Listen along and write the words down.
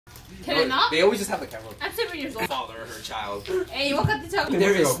Can I not? They always just have the camera. I'm 7 years old. Father or her child. Hey, you woke up to tell me.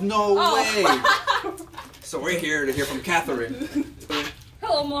 There is no way. So we're here to hear from Catherine.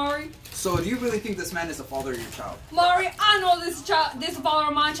 Hello, Mawry. So do you really think this man is the father of your child? Mawry, I know this is the father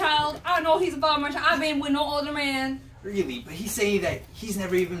of my child. I know he's the father of my child. I've been with no other man. Really? But he's saying that he's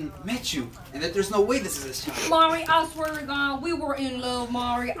never even met you and that there's no way this is his child. Mawry, I swear to God, we were in love,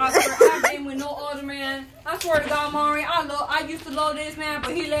 Mawry. I swear I've been with no other man. I swear to God, Mawry, I used to love this man,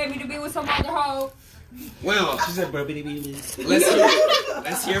 but he led me to be with some other hoe. Well, she said, let's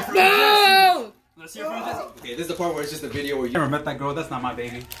hear from Jesse. Let's hear from Jesse. Okay, this is the part where it's just a video where you never met that girl. That's not my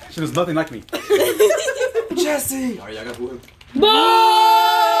baby. She was nothing like me. Jesse! Alright, y'all gotta boo him.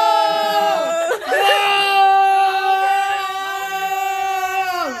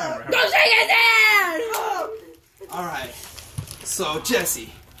 Alright, so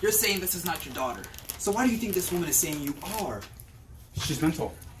Jesse, you're saying this is not your daughter. So why do you think this woman is saying you are? She's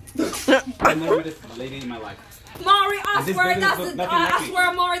mental. I never met this lady in my life. Mawry, I swear I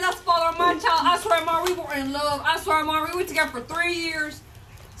swear, Mawry, that's the father of my child. I swear, Mawry, we were in love. I swear, Mawry, we were together for 3 years.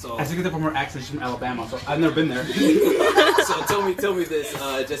 So as you can tell from her accent, she's from Alabama, so I've never been there. So tell me this,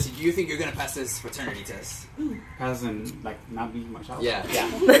 Jesse. Do you think you're gonna pass this paternity test? Pass and like not be my child? Yeah.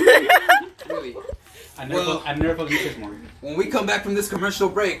 Really? I never felt this more. When we come back from this commercial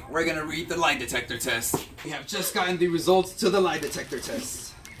break, we're gonna read the lie detector test. We have just gotten the results to the lie detector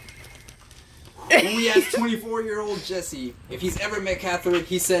test. When we asked 24-year-old Jesse if he's ever met Catherine,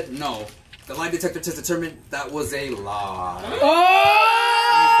 he said no. The lie detector test determined that was a lie.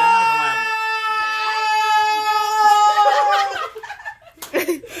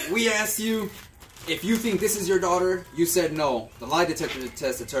 We asked you if you think this is your daughter. You said no. The lie detector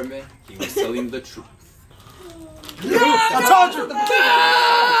test determined he was telling the truth. I told you!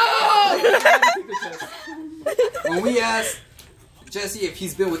 When we asked Jesse if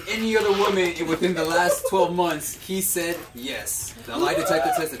he's been with any other woman within the last 12 months, he said yes. The lie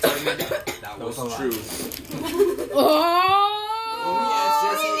detector test determined that was true.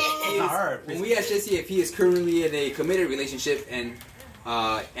 When we asked Jesse if he is currently in a committed relationship and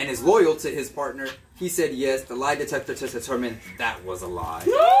is loyal to his partner, he said yes. The lie detector test determined that was a lie.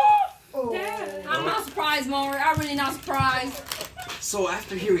 I'm not surprised, Mawry. I'm really not surprised. So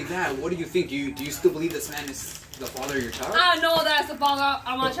after hearing that, what do you think? Do you still believe this man is the father of your child? I know that's the father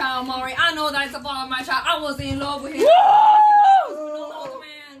of my child, Mawry. I know that's the father of my child. I was in love with him.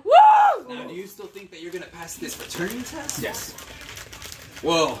 Now, do you still think that you're gonna pass this paternity test? Yes.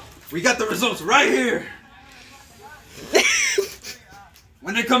 Well, we got the results right here.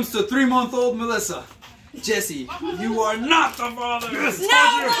 When it comes to 3-month-old Melissa, Jesse, you are not the father. Yes, no,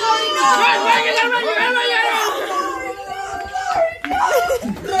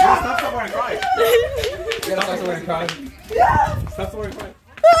 stop somewhere and cry. You gotta stop somewhere and cry. Stop somewhere and cry.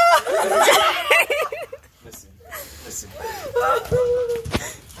 Listen.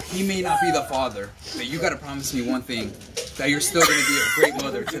 He may not be the father, but you gotta promise me one thing. That you're still gonna be a great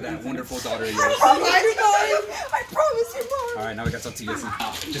mother to that wonderful daughter of yours. I promise you, Mom. Alright, now we got something to listen.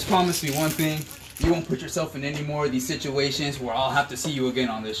 Just promise me one thing. You won't put yourself in any more of these situations where I'll have to see you again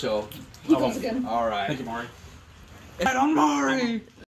on this show. He comes again. Alright. Thank you, Mawry. And on Mawry!